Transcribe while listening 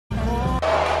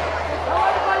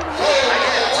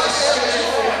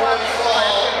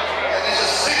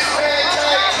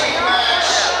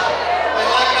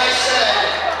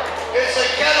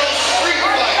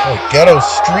ghetto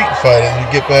street fight as we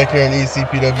get back here on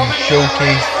ECPW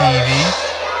Showcase TV.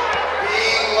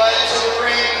 Being led to the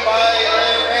ring by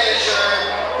their manager,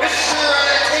 Mr.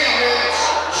 Entertainment,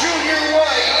 Junior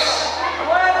White.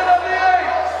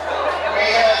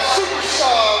 We have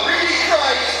Superstar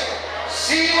Criest,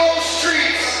 CeeLo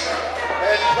Streets,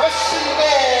 and Preston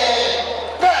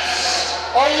Gold, Best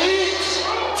Elite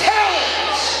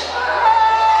Talent.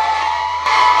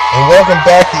 And welcome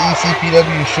back to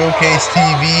ECPW Showcase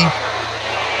TV.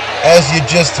 As you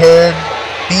just heard,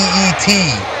 BET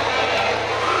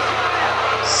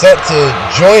set to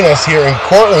join us here in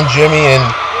Cortland, Jimmy, and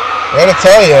I gotta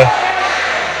tell you,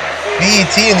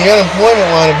 BET and the unemployment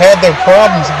line have had their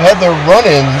problems, have had their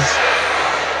run-ins.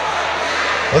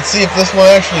 Let's see if this one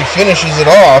actually finishes it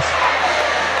off,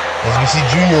 as we see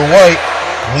Junior White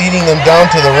leading them down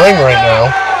to the ring right now.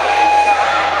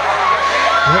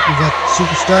 Yep, we got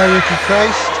Superstar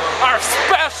Criest. Our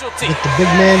specialty. We got the big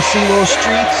man CeeLo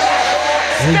Streets.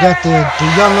 And we got the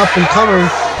young up-and-comer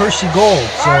Percy Gold.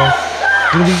 So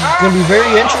gonna be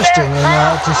very interesting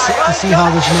and to see how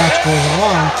this match goes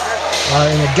along.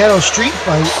 In a ghetto street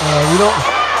fight, we don't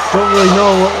really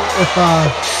know if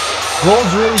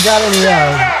Gold's really got any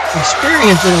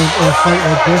experience in a fight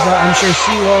like this. I'm sure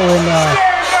CeeLo and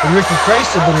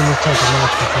Criest have been in this type of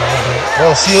match before.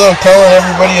 Well, CeeLo telling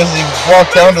everybody as he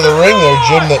walked down to the ring there,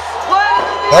 Jim, that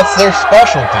that's their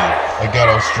specialty, a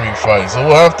ghetto street fight. So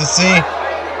we'll have to see.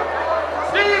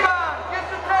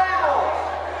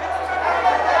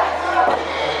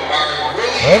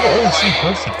 I haven't really seen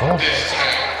Percy Gold.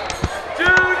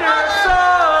 Junior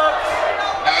sucks.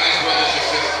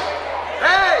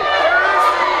 Hey,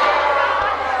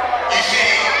 You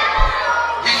see,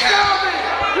 we have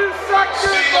you suck,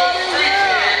 good buddy.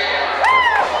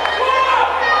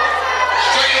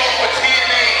 straight off of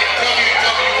TNA and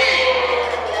WWE.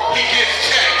 He gets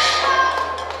checks.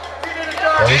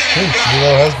 That is true.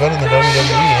 CeeLo has been in the WWE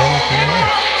and the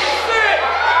TNA.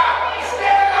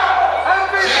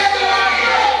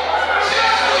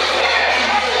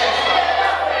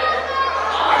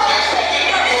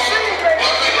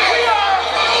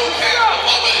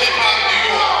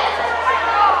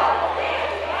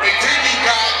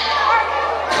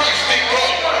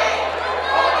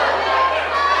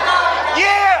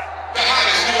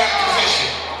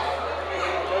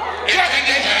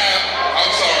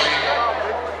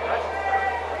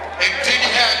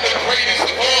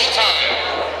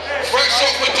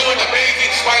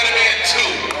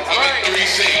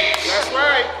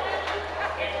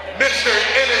 Mr.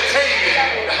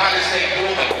 Entertainment, the hottest thing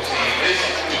doing that we've seen. This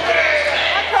is too fast.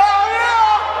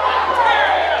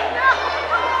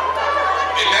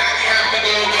 And now we have to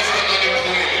go against the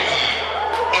unemployment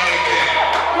again.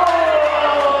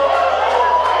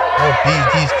 Well,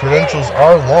 BET's credentials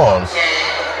are long. So,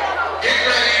 get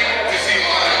ready to see a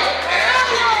lot of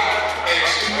ass-kicking and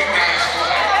stupid guys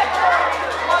fight.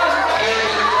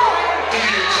 Do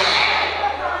your job.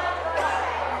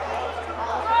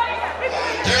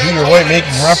 Junior White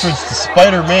making reference to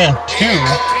Spider-Man 2,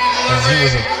 as he was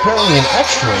apparently an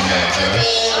extra in that, Jimmy.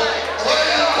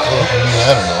 I don't know if you knew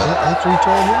that or not. That's what he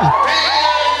told me.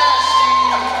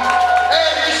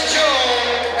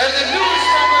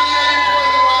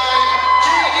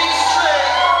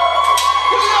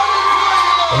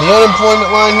 And the unemployment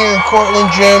line here in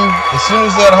Cortland, Jim, as soon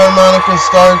as that harmonica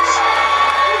starts,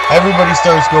 everybody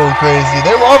starts going crazy.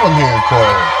 They love them here in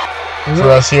Cortland.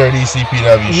 For us here at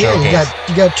ECPW Showcase.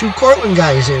 You got two Cortland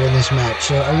guys here in this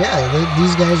match. So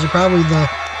these guys are probably the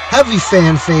heavy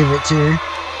fan favorites here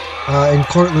in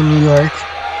Cortland, New York.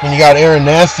 And you got Aaron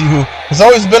Nasty, who has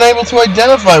always been able to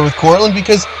identify with Cortland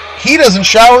because he doesn't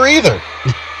shower either.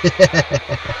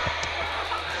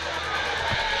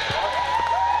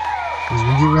 As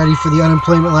we get ready for the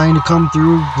unemployment line to come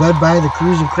through, led by the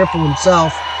cruising cripple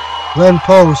himself, Glenn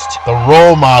Post. The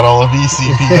role model of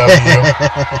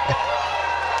ECPW.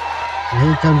 And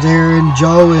here comes Aaron,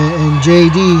 Joe, and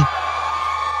JD.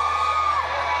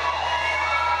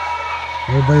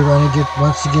 Everybody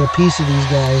wants to get a piece of these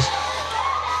guys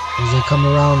as they come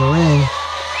around the ring.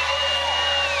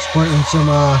 Sporting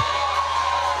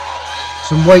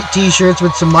some white T-shirts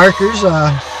with some markers.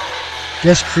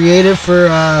 Guess creative for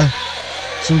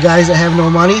some guys that have no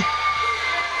money.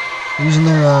 Using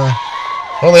their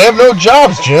well, they have no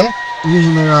jobs, Jim.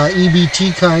 Using their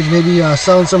EBT cards, maybe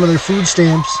selling some of their food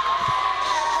stamps.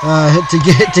 To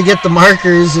get the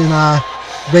markers, and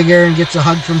Big Aaron gets a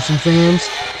hug from some fans.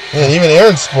 Yeah, even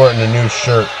Aaron's sporting a new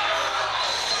shirt.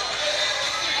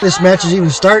 this match is even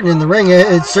starting in the ring,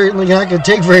 it's certainly not going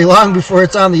to take very long before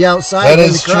it's on the outside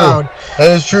in the crowd.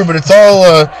 That is true, but it's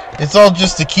all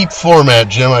just to keep format,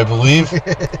 Jim, I believe.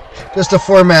 Just a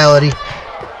formality.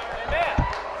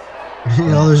 You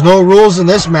know, there's no rules in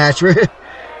this match.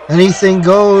 Anything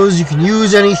goes. You can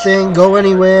use anything, go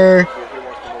anywhere.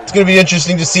 It's going to be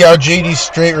interesting to see how JD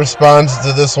Straight responds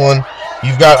to this one.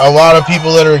 You've got a lot of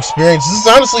people that are experienced. This is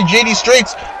honestly JD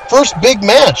Straight's first big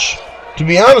match, to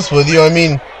be honest with you. I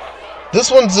mean,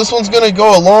 this one's going to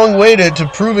go a long way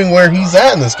to proving where he's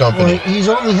at in this company. Well, he's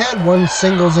only had one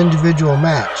singles individual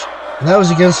match, and that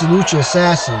was against the Lucha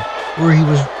Assassin, where he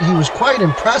was quite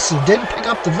impressive. Didn't pick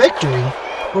up the victory,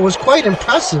 but was quite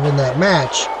impressive in that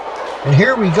match. And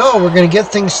here we go. We're going to get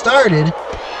things started.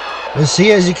 As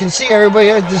you can see, everybody,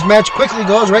 this match quickly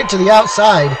goes right to the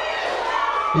outside.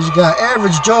 He's got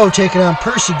Average Joe taking on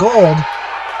Percy Gold,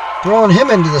 throwing him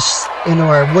into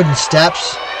our wooden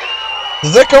steps.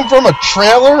 Does that come from a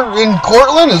trailer in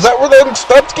Cortland? Is that where them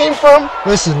steps came from?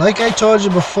 Listen, like I told you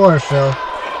before, Phil,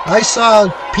 I saw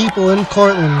people in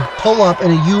Cortland pull up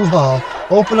in a U-Haul,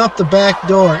 open up the back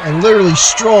door, and literally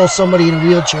stroll somebody in a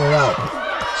wheelchair out.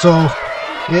 So,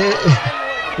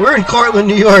 we're in Cortland,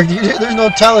 New York. There's no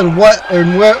telling what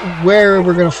and where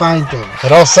we're going to find things.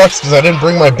 It all sucks because I didn't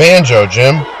bring my banjo,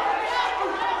 Jim.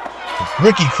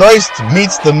 Ricky Criest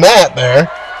meets the mat there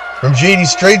from JD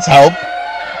Straight's help.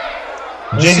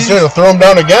 JD Straight will throw him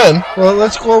down again. Well,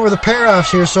 let's go over the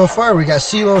pair-offs here so far. We got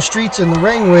CeeLo Streets in the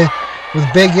ring with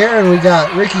Big Aaron. We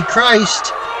got Ricky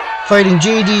Criest fighting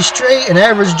JD Straight and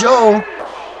Average Joe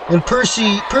and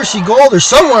Percy Gold are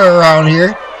somewhere around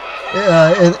here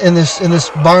in this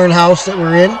barn house that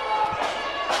we're in.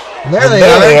 And there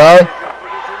they are.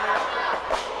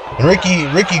 And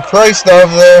Ricky Criest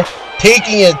over there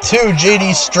taking it to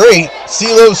JD Straight.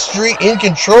 CeeLo Street in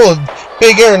control of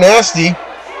Big Aaron Nasty.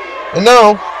 And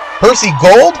now, Percy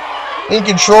Gold in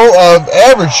control of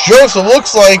Average Joe. So it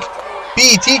looks like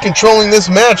BET controlling this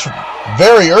match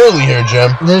very early here,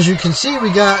 Jim. And as you can see,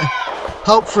 we got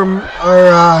help from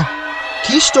our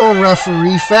Keystone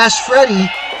referee, Fast Freddy,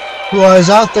 who is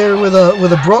out there with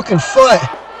a broken foot,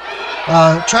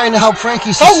 trying to help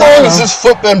Frankie Cesaro. How long has his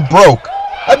foot been broke?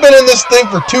 I've been in this thing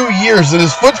for 2 years, and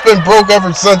his foot's been broke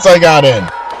ever since I got in.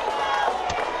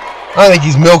 I think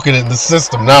he's milking it in the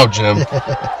system now, Jim.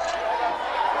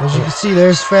 As you can see,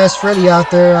 there's Fast Freddy out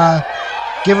there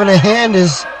giving a hand.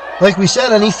 Like we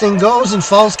said, anything goes and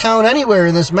falls count anywhere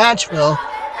in this match, Phil.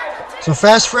 So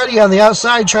Fast Freddy on the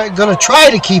outside gonna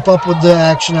try to keep up with the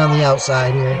action on the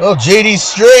outside here. Well, JD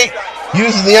Straight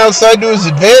using the outside to his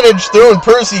advantage, throwing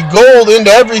Percy Gold into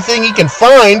everything he can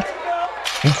find,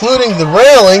 including the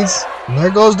railings. And there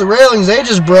goes the railings. They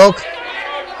just broke.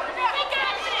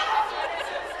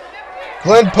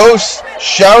 Glenn Post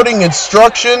shouting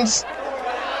instructions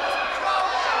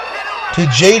to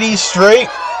JD Straight.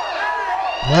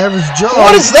 Average Joe.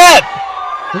 What is that?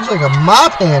 Looks like a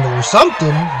mop handle or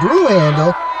something. Broom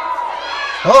handle.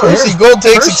 Oh, Percy Gold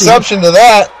takes exception to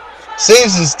that.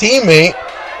 Saves his teammate.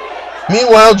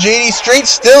 Meanwhile, JD Straight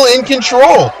still in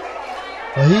control.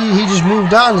 Well, he just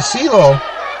moved on to CeeLo.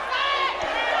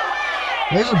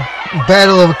 There's a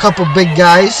battle of a couple big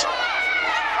guys.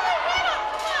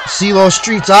 CeeLo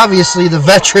Street's obviously the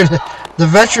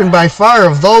veteran by far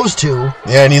of those two.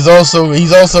 Yeah, and he's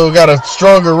also got a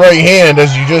stronger right hand,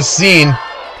 as you just seen.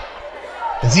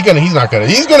 Is he gonna? He's not gonna.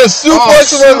 He's gonna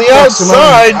suplex him on the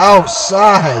outside.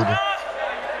 Outside.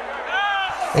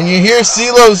 And you hear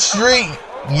CeeLo Street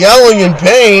yelling in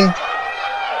pain.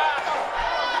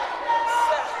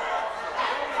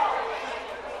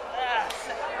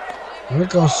 Here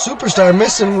goes Superstar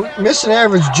missing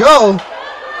Average Joe.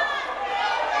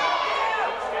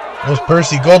 There's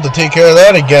Percy Gold to take care of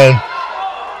that again.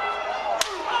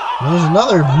 There's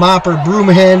another mopper broom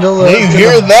handle. Now you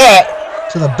hear that.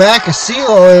 To the back of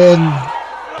CeeLo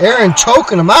and Aaron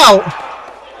choking him out.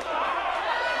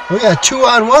 We got a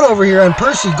 2-on-1 over here on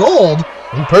Percy Gold.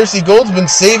 And Percy Gold's been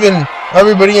saving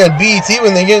everybody on BET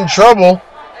when they get in trouble.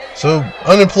 So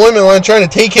Unemployment Line trying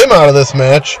to take him out of this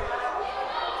match.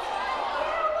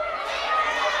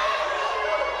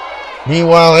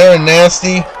 Meanwhile, Aaron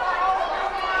Nasty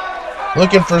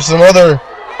looking for some other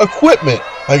equipment,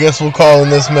 I guess we'll call in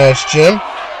this match, Jim.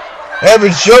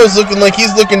 Average Joe's looking like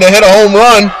he's looking to hit a home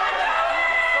run.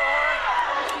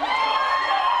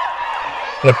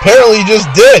 And apparently he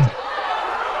just did.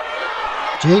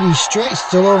 JD Straight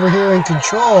still over here in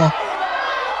control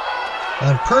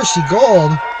on Percy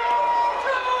Gold.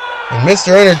 And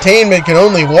Mr. Entertainment can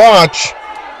only watch.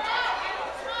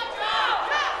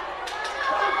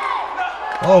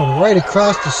 Oh, right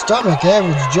across the stomach,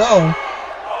 Average Joe.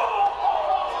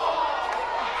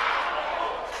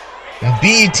 And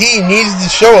BET needs to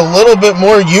show a little bit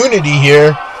more unity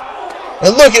here.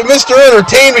 And look at Mr.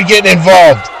 Entertainment getting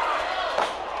involved.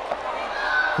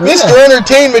 Yeah. Mr.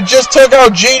 Entertainment just took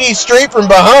out JD straight from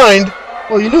behind.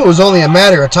 Well, you knew it was only a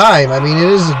matter of time. I mean,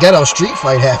 it is a ghetto street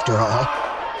fight after all.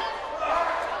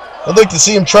 I'd like to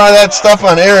see him try that stuff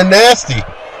on Aaron Nasty.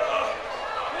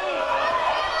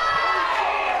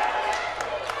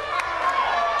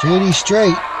 JD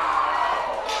straight.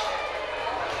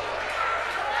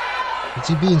 What's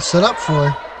he being set up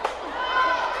for?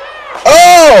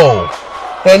 Oh!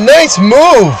 A nice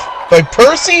move by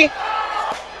Percy.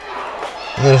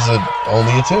 There's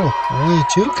only a 2. Only a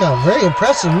 2 count. Very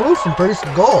impressive move from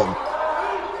Preston Gold.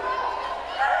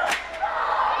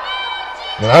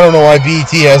 And I don't know why BET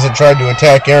hasn't tried to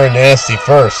attack Aaron Nasty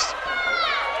first.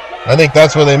 I think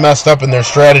that's where they messed up in their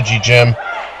strategy, Jim.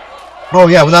 Oh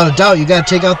yeah, without a doubt, you got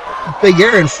to take out Big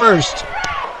Aaron first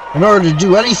in order to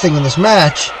do anything in this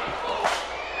match.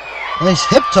 Nice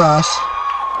hip toss.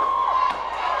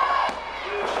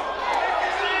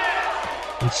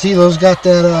 And CeeLo's got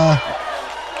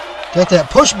that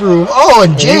push broom. Oh,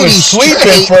 and JD he was sweeping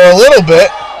straight. for a little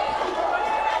bit.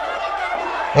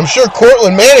 I'm sure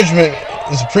Cortland management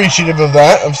is appreciative of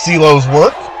that, of CeeLo's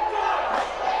work.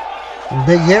 And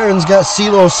Big Aaron's got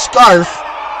CeeLo's scarf.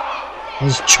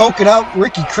 He's choking out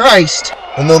Ricky Criest.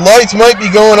 And the lights might be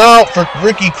going out for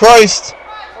Ricky Criest.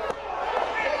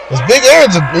 Because Big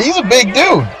Aaron's he's a big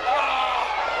dude.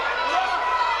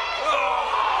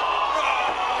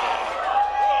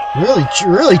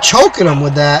 Really choking him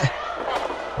with that.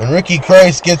 And Ricky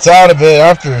Criest gets out of it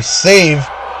after a save.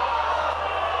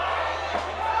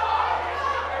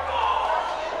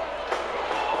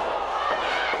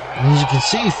 And as you can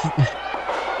see,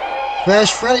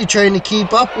 Fast Freddy trying to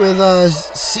keep up with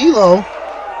CeeLo.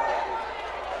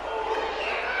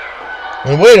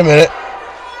 And wait a minute.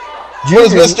 What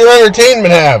does Mr.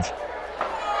 Entertainment have?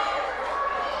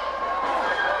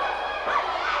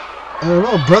 I don't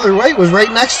know. Brother White was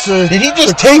right next to Did he just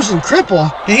the Cruising Cripple.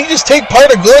 Did he just take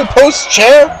part of Glenn Post's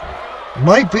chair?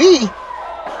 Might be.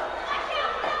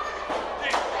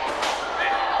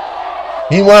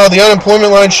 Meanwhile, the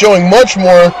unemployment line showing much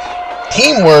more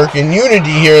teamwork and unity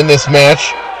here in this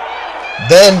match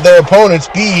than their opponents,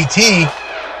 BET.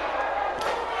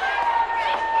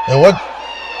 And what?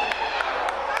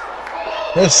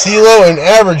 There's CeeLo and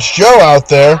Average Joe out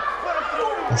there.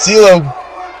 And CeeLo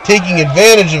taking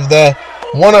advantage of that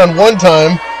one-on-one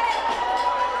time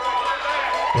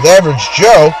with Average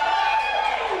Joe.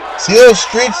 CeeLo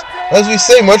Streets, as we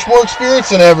say, much more experience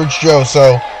than Average Joe,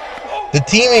 so the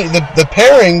teaming, the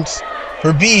pairings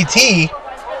for BET,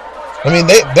 I mean,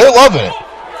 they're loving it.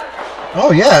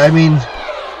 Oh yeah, I mean,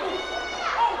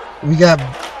 we got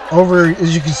over,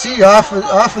 as you can see, off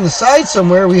in the side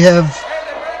somewhere, we have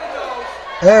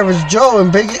Average Joe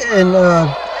and Big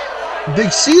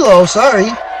CeeLo.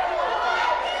 Sorry.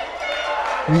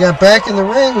 We got back in the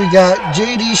ring. We got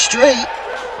JD straight,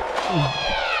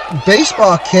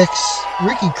 baseball kicks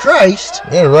Ricky Criest.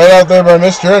 Yeah, right out there by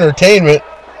Mr. Entertainment.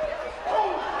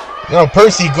 Now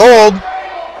Percy Gold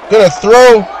gonna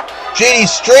throw JD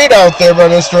straight out there by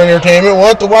Mr. Entertainment. We'll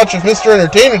have to watch if Mr.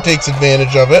 Entertainment takes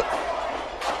advantage of it.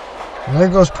 And there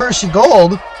goes Percy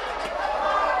Gold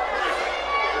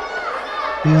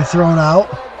being thrown out.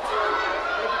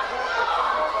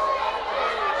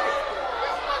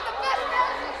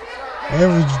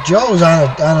 Average Joe's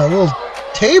on a little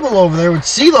table over there with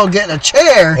CeeLo getting a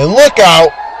chair. And look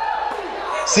out!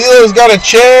 CeeLo's got a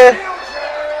chair.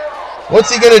 What's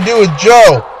he gonna do with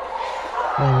Joe?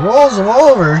 And rolls him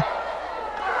over.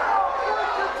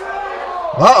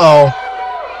 Uh-oh.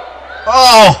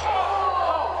 Oh!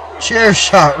 Chair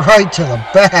shot right to the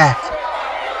back.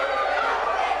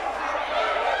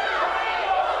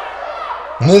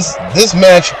 And this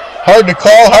match, hard to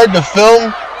call, hard to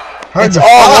film. Hard it's to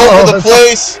all follow. over the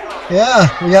place.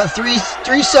 Yeah, we got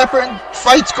three separate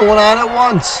fights going on at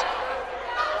once.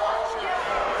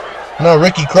 Now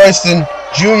Ricky Crieston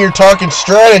Jr. talking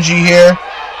strategy here,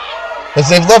 as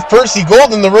they've left Percy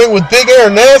Gold in the ring with Big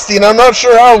Aaron Nasty, and I'm not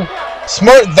sure how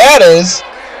smart that is.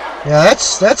 Yeah,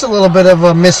 that's a little bit of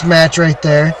a mismatch right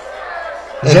there.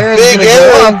 And Big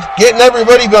Aaron getting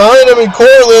everybody behind him in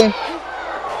Cortland.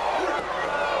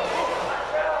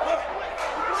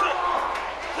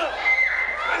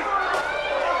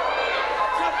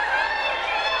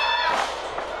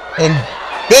 And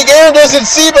Big Aaron doesn't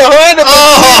see behind him.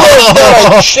 Oh!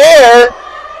 Got a chair.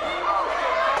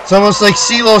 It's almost like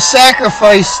CeeLo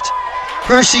sacrificed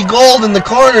Percy Gold in the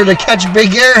corner to catch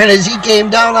Big Aaron as he came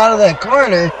down out of that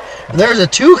corner. And there's a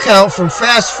 2 count from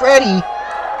Fast Freddy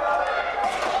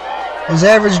as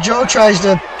Average Joe tries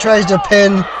to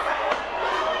pin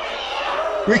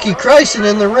Ricky Criest, and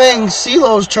in the ring,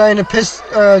 CeeLo's trying to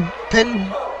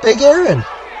pin Big Aaron.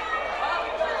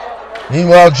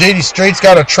 Meanwhile, JD Straight's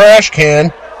got a trash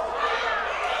can.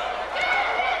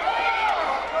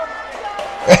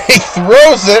 He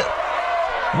throws it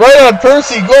right on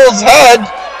Percy Gold's head.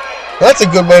 That's a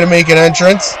good way to make an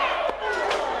entrance.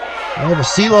 Yeah, but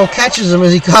CeeLo catches him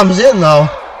as he comes in, though.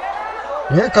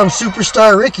 And here comes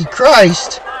superstar Ricky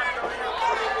Criest.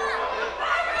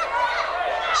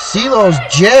 CeeLo's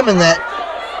jamming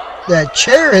that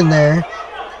chair in there,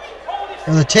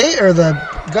 or the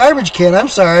garbage can. I'm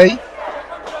sorry.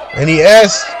 And he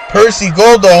asked Percy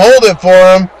Gold to hold it for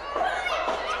him.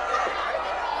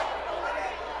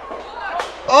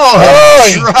 Oh,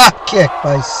 drop kick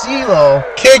by CeeLo.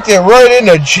 Kicked it right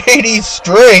into JD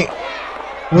Straight.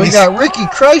 We got Ricky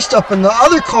Criest up in the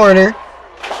other corner.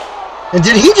 And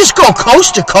did he just go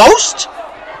coast to coast?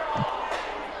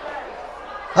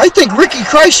 I think Ricky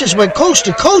Criest just went coast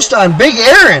to coast on Big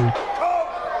Aaron.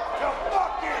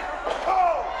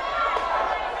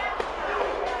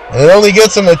 It only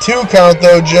gets him a 2 count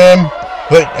though, Jim.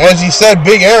 But as you said,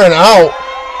 Big Aaron out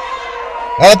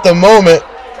at the moment.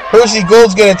 Percy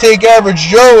Gold's going to take Average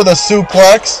Joe with a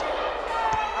suplex.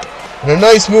 And a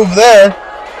nice move there.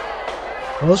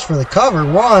 Goes for the cover.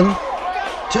 1,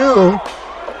 2,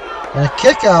 and a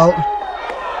kick out.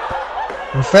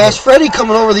 And Fast Freddy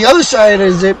coming over the other side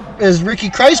as Ricky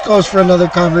Criest goes for another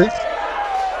cover.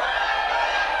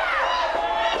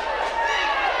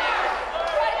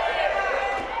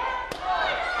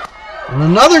 And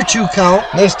another 2 count.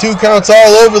 There's 2 counts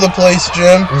all over the place,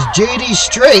 Jim. As JD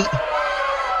Straight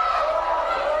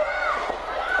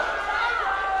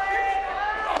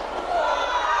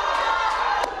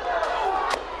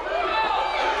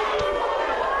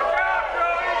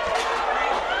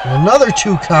and another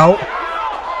 2 count.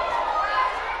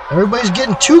 Everybody's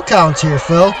getting 2 counts here,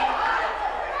 Phil.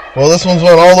 Well, this one's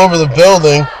went all over the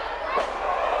building.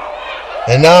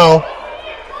 And now,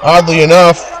 oddly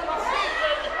enough,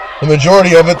 the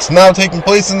majority of it's now taking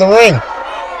place in the ring.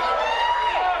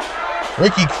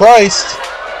 Ricky Criest,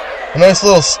 a nice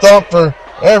little stomp for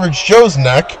Average Joe's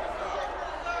neck.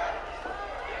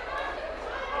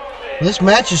 This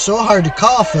match is so hard to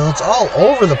call, Phil. It's all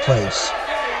over the place.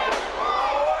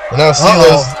 And now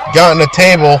CeeLo's gotten a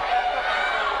table.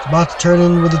 It's about to turn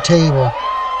in with a table.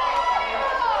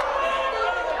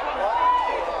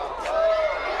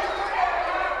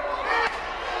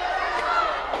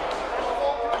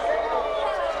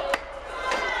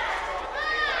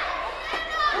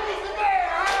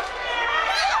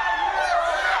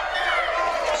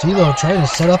 CeeLo trying to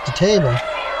set up the table.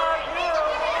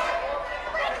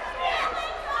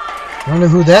 Wonder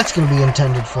who that's going to be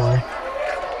intended for.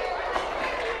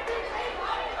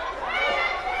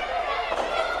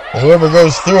 Whoever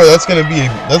goes through it, that's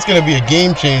gonna be a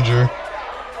game changer.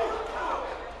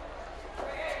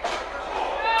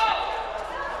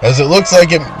 As it looks like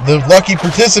the lucky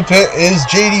participant is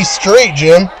JD Straight,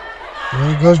 Jim.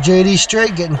 There goes JD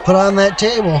Straight getting put on that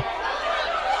table.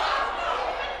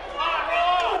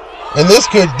 And this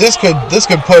could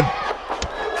put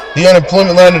the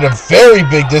unemployment line at a very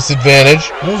big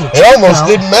disadvantage. It almost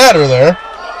didn't matter there.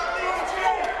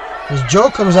 As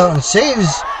Joe comes out and saves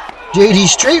JD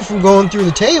Straight from going through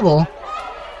the table.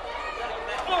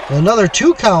 Another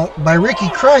 2 count by Ricky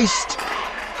Criest.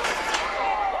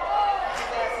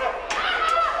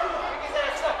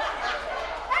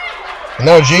 And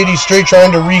now JD Straight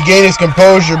trying to regain his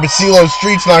composure, but CeeLo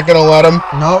Street's not going to let him.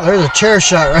 No, there's a chair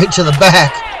shot right to the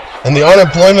back. And the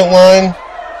unemployment line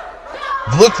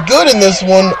looked good in this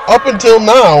one up until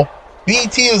now.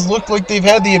 BT has looked like they've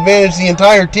had the advantage the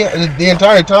entire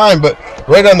time, but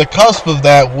right on the cusp of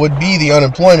that would be the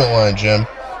unemployment line, Jim.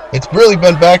 It's really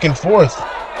been back and forth.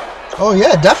 Oh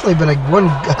yeah, definitely been one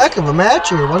heck of a match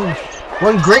here.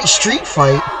 One great street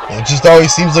fight. It just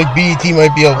always seems like BET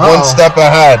might be one step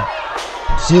ahead.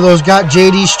 CeeLo's got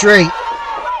JD Straight.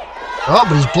 Oh,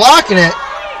 but he's blocking it.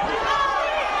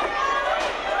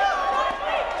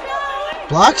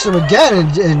 Blocks him again,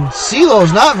 and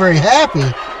CeeLo's not very happy.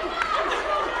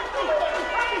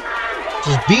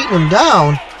 Just beating him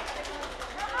down.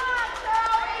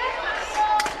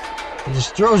 He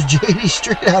just throws JD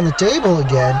Straight on the table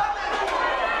again.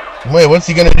 Wait, what's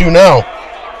he going to do now?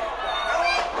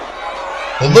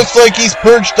 It looks like he's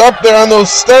perched up there on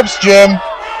those steps, Jim.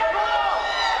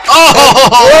 Oh!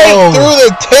 Right through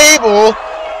the table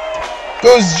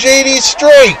goes JD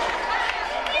Straight.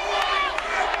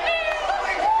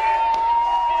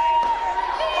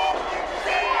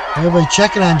 Everybody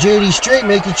checking on JD Straight,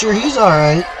 making sure he's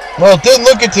alright. Well, it didn't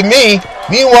look it to me.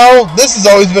 Meanwhile, this has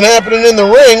always been happening in the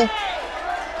ring.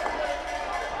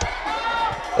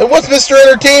 And what's Mr.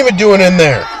 Entertainment doing in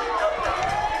there?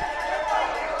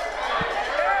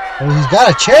 Well, he's got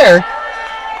a chair.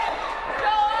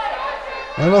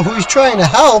 I don't know who he's trying to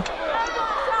help.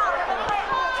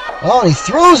 Oh, and he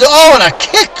throws it. Oh, and a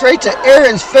kick right to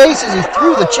Aaron's face as he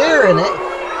threw the chair in it.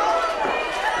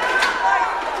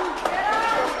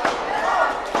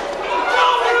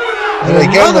 And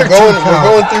again, we're going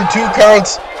through 2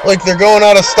 counts like they're going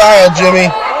out of style,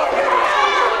 Jimmy.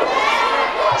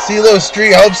 CeeLo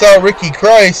Street helps out Ricky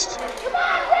Criest.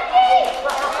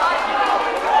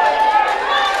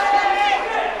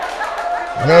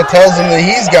 Now tells him that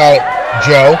he's got it,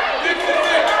 Joe.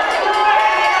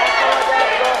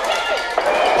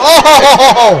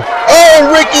 Oh! Oh,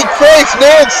 Ricky Criest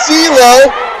nailed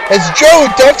CeeLo as Joe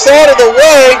ducks out of the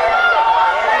way.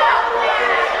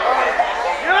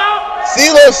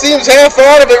 CeeLo seems half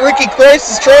out of it. Ricky Criest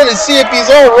is trying to see if he's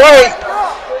all right.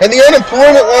 And the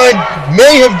unemployment line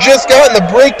may have just gotten the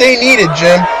break they needed,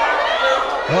 Jim.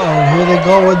 Oh, here they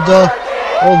go with the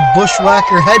old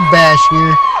bushwhacker head bash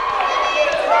here.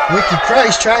 Ricky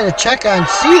Criest trying to check on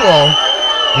CeeLo.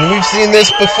 And we've seen this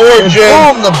before, And Jim.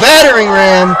 boom, the battering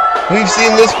ram. We've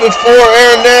seen this before.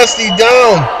 Aaron Nasty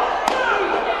down.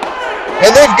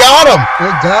 And they've got him. We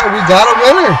got a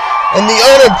winner. And the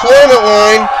unemployment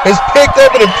line has picked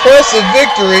up an impressive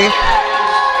victory,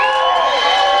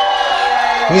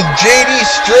 with JD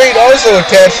Straight also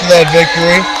attached to that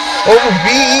victory over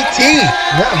BET. Yeah,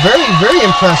 very, very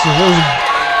impressive. It was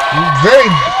a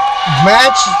very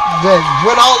match that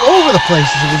went all over the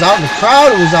places. It was out in the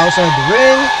crowd. It was outside the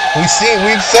ring. We've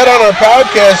said on our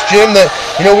podcast, Jim, that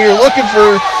we were looking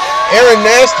for Aaron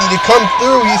Nasty to come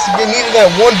through. He needed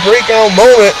that one breakout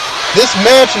moment. This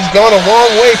match has gone a long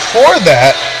way for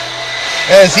that,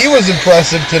 as he was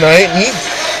impressive tonight, and he,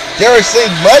 dare I say,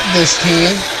 led this team,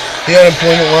 the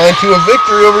unemployment line, to a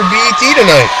victory over BET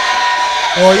tonight.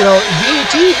 Well,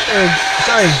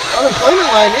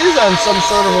 unemployment line is on some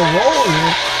sort of a roll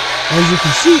here. As you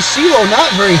can see, CeeLo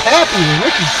not very happy with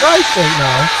Ricky Criest right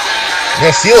now.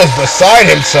 Yeah, CeeLo's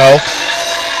beside himself.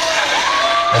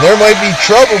 And there might be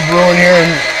trouble brewing here,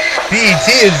 and BET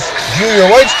is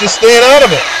Junior White's just staying out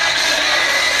of it.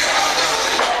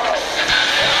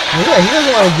 Well, yeah, he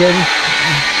doesn't want to get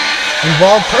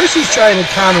involved. Percy's trying to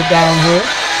calm it down here.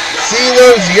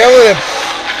 CeeLo's yelling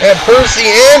at Percy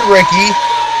and Ricky.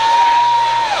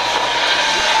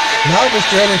 Now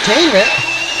Mr. Entertainment,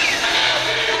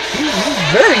 he's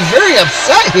very, very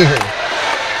upset here.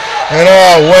 And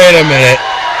oh, wait a minute.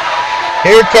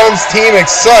 Here comes Team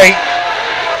Excite.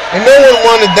 And no one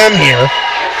wanted them here.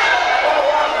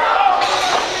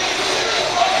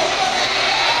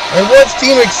 And what's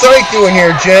Team Excite doing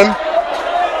here, Jim?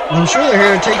 I'm sure they're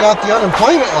here to take out the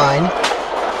unemployment line.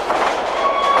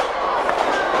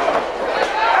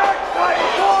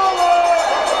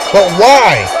 But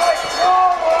why?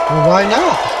 Well, why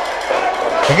not?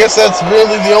 I guess that's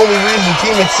really the only reason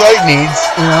Team Excite needs.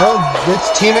 It's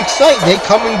Team Excite. They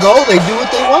come and go. They do what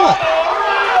they want.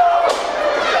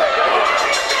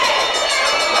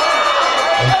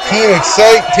 And Team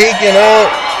Excite taking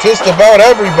out just about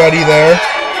everybody there.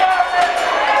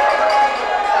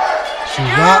 So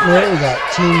Rotner, we got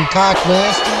Team Cock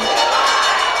Nasty,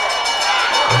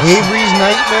 Avery's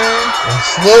Nightmare. And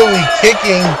slowly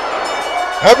kicking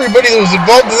everybody that was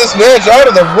involved in this match out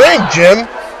of the ring, Jim.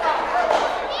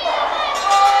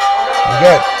 We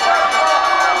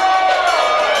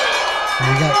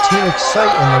got Team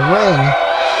Excite in the ring.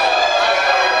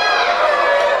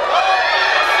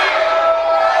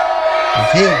 And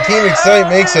Team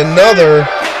Excite makes another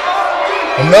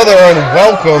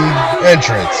unwelcome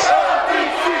entrance.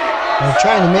 They're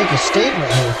trying to make a statement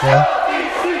here, Phil.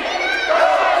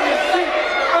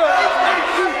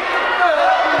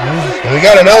 And we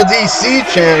got an LDC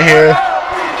chant here.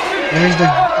 There's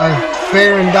our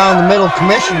fair and down the middle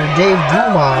commissioner, Dave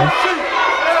Dumont.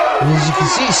 And as you can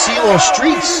see, CeeLo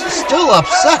Street's still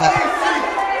upset.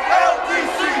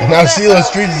 And now CeeLo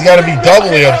Street has got to be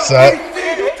doubly upset.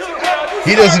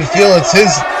 He doesn't feel it's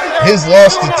his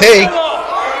loss to take.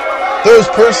 Throws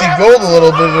Percy Gold a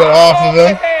little bit off of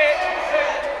him.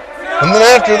 And then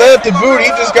after that, to boot, he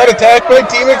just got attacked by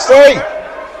Team Excite.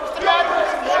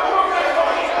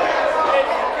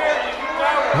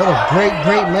 What a great,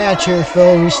 great match here,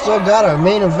 Phil. We still got our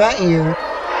main event here.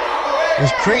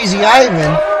 As Crazy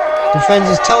Ivan defends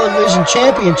his television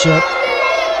championship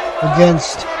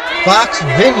against Fox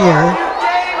Vineyard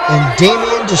and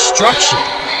Damien Destruction.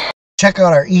 Check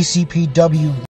out our ECPW